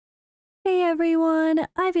Hey everyone,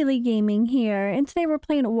 Ivy Lee Gaming here, and today we're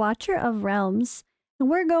playing Watcher of Realms, and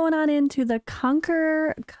we're going on into the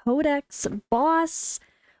Conqueror Codex Boss.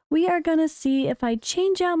 We are gonna see if I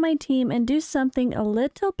change out my team and do something a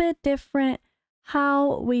little bit different,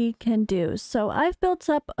 how we can do. So I've built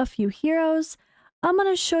up a few heroes. I'm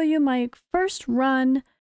gonna show you my first run.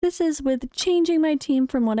 This is with changing my team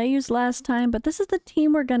from what I used last time, but this is the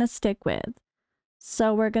team we're gonna stick with.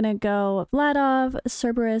 So we're going to go Vladov,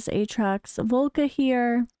 Cerberus, Aatrox, Volca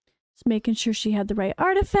here. Just making sure she had the right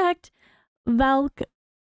artifact. Valk,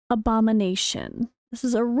 Abomination. This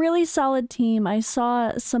is a really solid team. I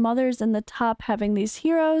saw some others in the top having these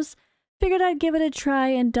heroes. Figured I'd give it a try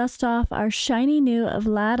and dust off our shiny new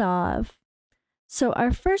Vladov. So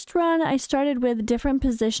our first run, I started with different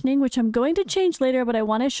positioning, which I'm going to change later, but I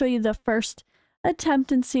want to show you the first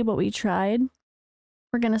attempt and see what we tried.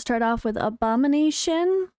 We're going to start off with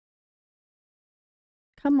Abomination.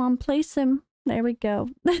 Come on, place him. There we go.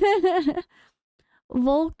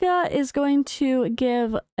 Volca is going to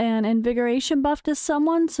give an invigoration buff to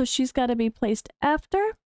someone, so she's got to be placed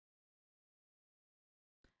after.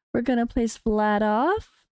 We're going to place Vladov.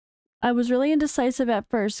 I was really indecisive at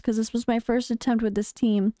first because this was my first attempt with this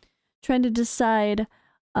team, trying to decide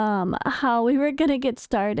how we were going to get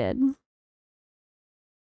started.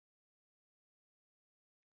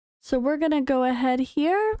 So we're going to go ahead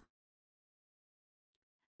here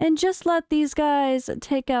and just let these guys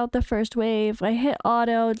take out the first wave. I hit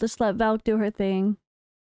auto, just let Valk do her thing.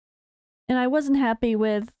 And I wasn't happy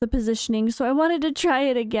with the positioning, so I wanted to try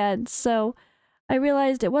it again. So I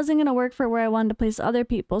realized it wasn't going to work for where I wanted to place other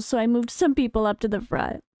people, so I moved some people up to the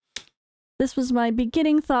front. This was my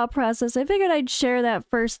beginning thought process. I figured I'd share that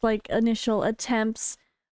first, initial attempts.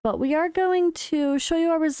 But we are going to show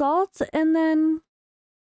you our results and then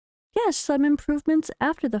yes, some improvements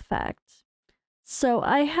after the fact. So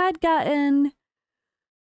I had gotten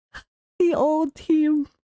the old team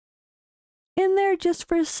in there just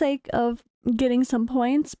for sake of getting some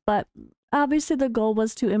points, but obviously the goal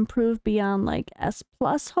was to improve beyond S+,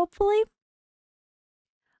 hopefully.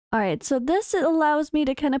 Alright, so this allows me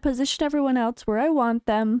to kind of position everyone else where I want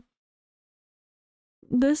them.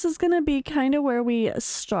 This is going to be kind of where we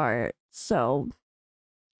start, so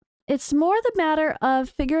it's more the matter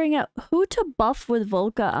of figuring out who to buff with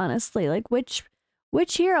Volca, honestly. Which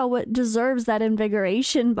hero deserves that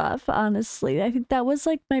invigoration buff, honestly. I think that was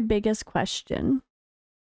my biggest question.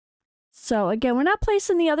 So again, we're not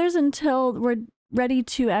placing the others until we're ready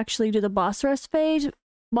to actually do the boss rush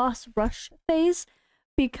phase,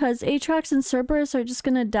 because Aatrox and Cerberus are just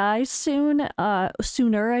gonna die soon,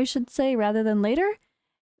 sooner I should say, rather than later,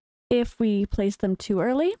 if we place them too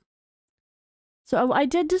early. So I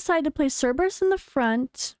did decide to place Cerberus in the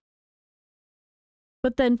front,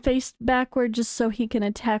 but then face backward just so he can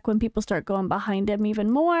attack when people start going behind him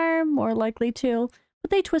even more likely to.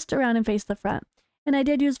 But they twist around and face the front. And I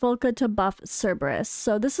did use Volca to buff Cerberus.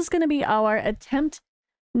 So this is going to be our attempt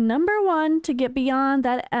number 1 to get beyond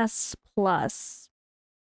that S+.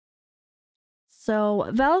 So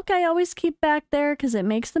Valk I always keep back there because it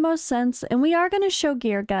makes the most sense. And we are going to show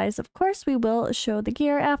gear, guys. Of course we will show the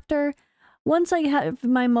gear after. Once I have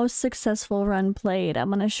my most successful run played, I'm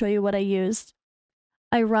going to show you what I used.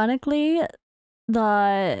 Ironically,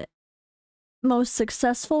 the most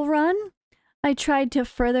successful run, I tried to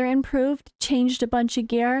further improve, changed a bunch of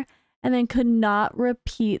gear, and then could not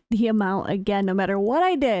repeat the amount again, no matter what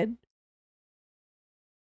I did.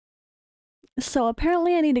 So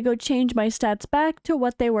apparently I need to go change my stats back to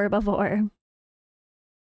what they were before.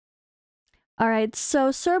 Alright, so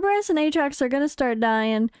Cerberus and Aatrox are going to start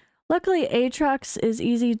dying. Luckily, Aatrox is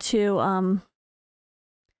easy to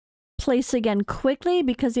place again quickly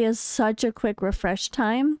because he has such a quick refresh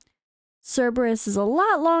time. Cerberus is a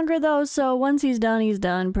lot longer though, so once he's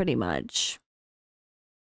done pretty much.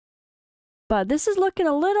 But this is looking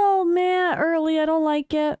a little meh early, I don't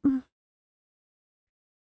like it.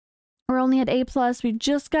 We're only at A+, we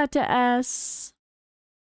just got to S.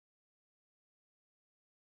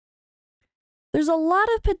 There's a lot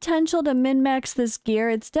of potential to min-max this gear.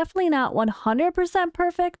 It's definitely not 100%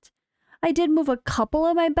 perfect. I did move a couple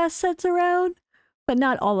of my best sets around, but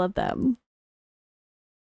not all of them.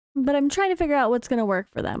 But I'm trying to figure out what's going to work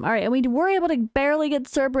for them. Alright, and we were able to barely get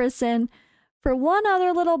Cerberus in for one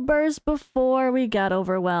other little burst before we got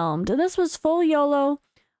overwhelmed. And this was full YOLO,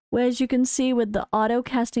 as you can see with the auto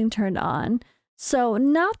casting turned on. So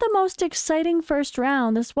not the most exciting first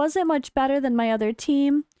round. This wasn't much better than my other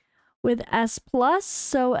team with S+,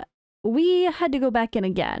 so we had to go back in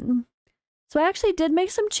again. So I actually did make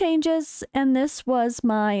some changes, and this was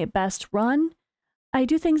my best run. I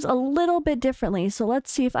do things a little bit differently. So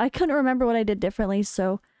let's see if I couldn't remember what I did differently.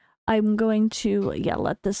 So I'm going to, yeah,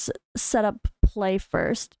 let this setup play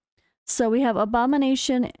first. So we have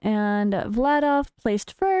Abomination and Vladov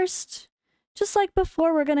placed first. Just like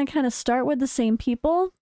before, we're going to kind of start with the same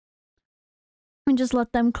people and just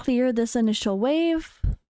let them clear this initial wave.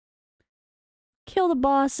 Kill the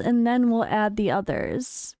boss, and then we'll add the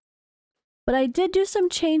others. But I did do some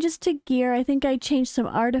changes to gear. I think I changed some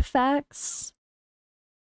artifacts.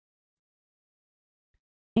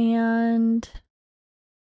 And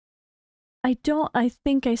I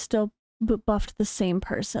think I still buffed the same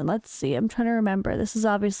person. Let's see. I'm trying to remember. This is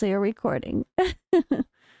obviously a recording.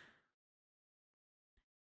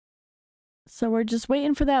 So we're just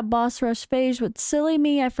waiting for that boss rush phase. With silly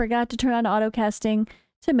me, I forgot to turn on auto casting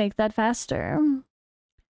to make that faster.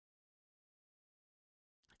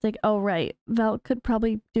 It's like, oh right, Val could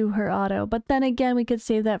probably do her auto. But then again, we could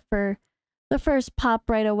save that for the first pop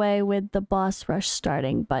right away with the boss rush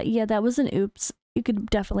starting. But yeah, that was an oops. You could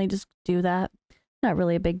definitely just do that. Not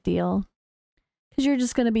really a big deal. Because you're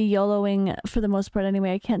just going to be YOLOing for the most part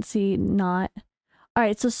anyway. I can't see not.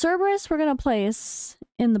 Alright, so Cerberus we're going to place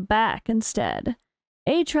in the back instead.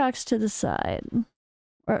 Aatrox to the side.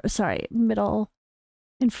 Or, sorry, middle.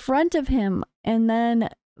 In front of him. And then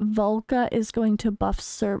Volca is going to buff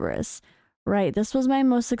Cerberus. Right, this was my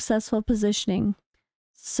most successful positioning.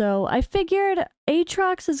 So I figured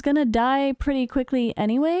Aatrox is going to die pretty quickly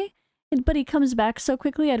anyway. But he comes back so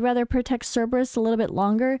quickly, I'd rather protect Cerberus a little bit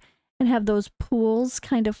longer and have those pools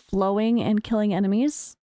kind of flowing and killing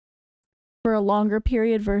enemies for a longer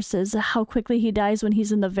period versus how quickly he dies when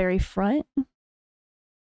he's in the very front.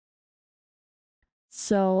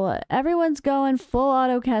 So everyone's going full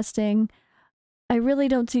auto casting. I really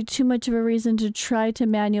don't see too much of a reason to try to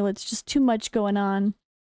manual. It's just too much going on.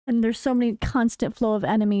 And there's so many constant flow of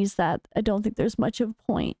enemies that I don't think there's much of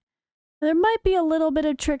a point. There might be a little bit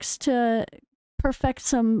of tricks to perfect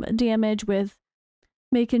some damage with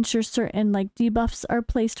making sure certain like debuffs are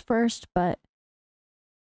placed first, but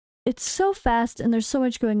it's so fast and there's so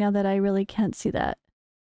much going on that I really can't see that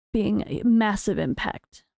being a massive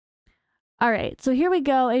impact. Alright, so here we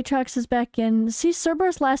go. Aatrox is back in. See,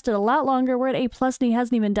 Cerberus lasted a lot longer. We're at A+, and he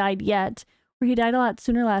hasn't even died yet. Where he died a lot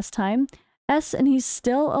sooner last time. S, and he's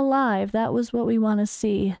still alive. That was what we want to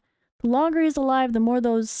see. The longer he's alive, the more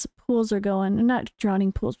those pools are going. Not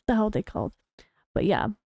drowning pools. What the hell are they called? But yeah,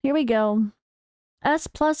 here we go. S+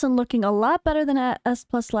 and looking a lot better than S+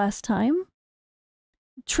 last time.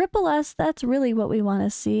 Triple S, that's really what we want to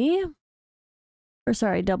see. Or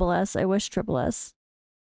sorry, double S. I wish triple S.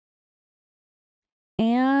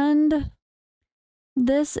 And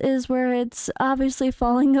this is where it's obviously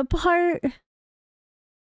falling apart.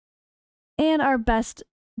 And our best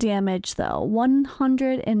damage though,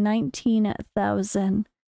 119,000. I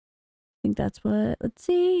think that's what, let's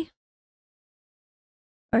see.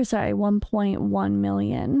 Or sorry, 1.1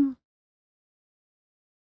 million.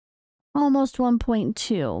 Almost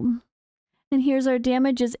 1.2. And here's our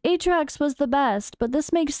damages. Aatrox was the best, but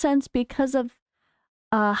this makes sense because of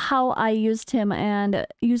how I used him and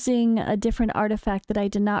using a different artifact that I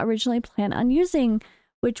did not originally plan on using,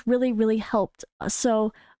 which really, really helped.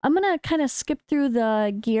 So I'm going to kind of skip through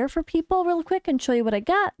the gear for people real quick and show you what I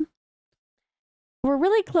got. We're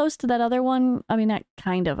really close to that other one. I mean, not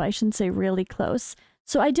kind of. I shouldn't say really close.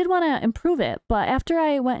 So I did want to improve it, but after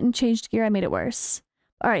I went and changed gear, I made it worse.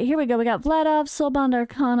 All right, here we go. We got Vladov, Soulbound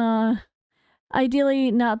Arcana.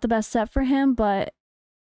 Ideally, not the best set for him, but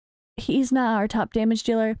he's not our top damage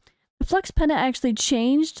dealer. The Flux Pendant actually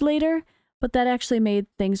changed later, but that actually made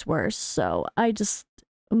things worse. So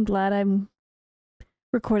I'm glad I'm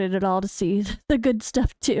recorded it all to see the good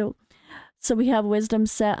stuff too. So we have Wisdom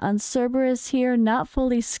set on Cerberus here, not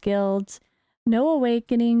fully skilled, no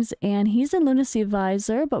awakenings, and he's in Lunacy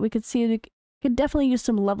Visor, but we could see we could definitely use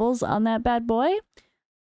some levels on that bad boy.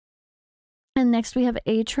 And next we have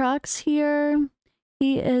Aatrox here.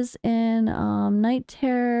 He is in Night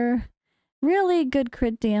Terror. Really good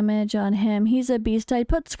crit damage on him. He's a beast. I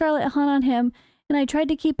put Scarlet Hunt on him, and I tried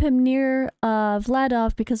to keep him near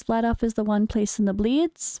Vladov because Vladov is the one placing the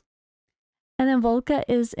bleeds. And then Volca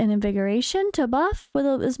is in Invigoration to buff with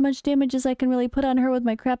as much damage as I can really put on her with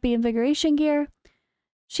my crappy Invigoration gear.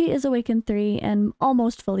 She is Awakened 3 and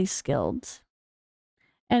almost fully skilled.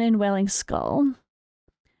 And in Wailing Skull.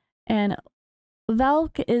 And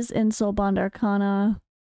Valk is in Soulbound Arcana.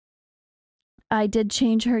 I did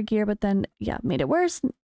change her gear, but then, yeah, made it worse.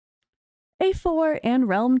 A4 and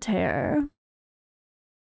Realm Tear.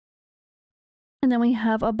 And then we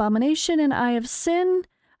have Abomination and Eye of Sin.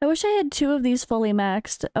 I wish I had 2 of these fully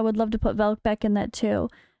maxed. I would love to put Valk back in that too.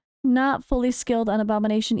 Not fully skilled on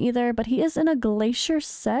Abomination either, but he is in a Glacier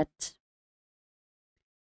set.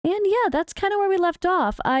 And yeah, that's kind of where we left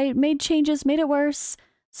off. I made changes, made it worse.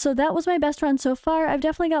 So that was my best run so far. I've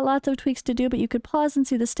definitely got lots of tweaks to do, but you could pause and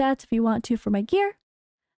see the stats if you want to for my gear.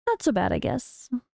 Not so bad, I guess.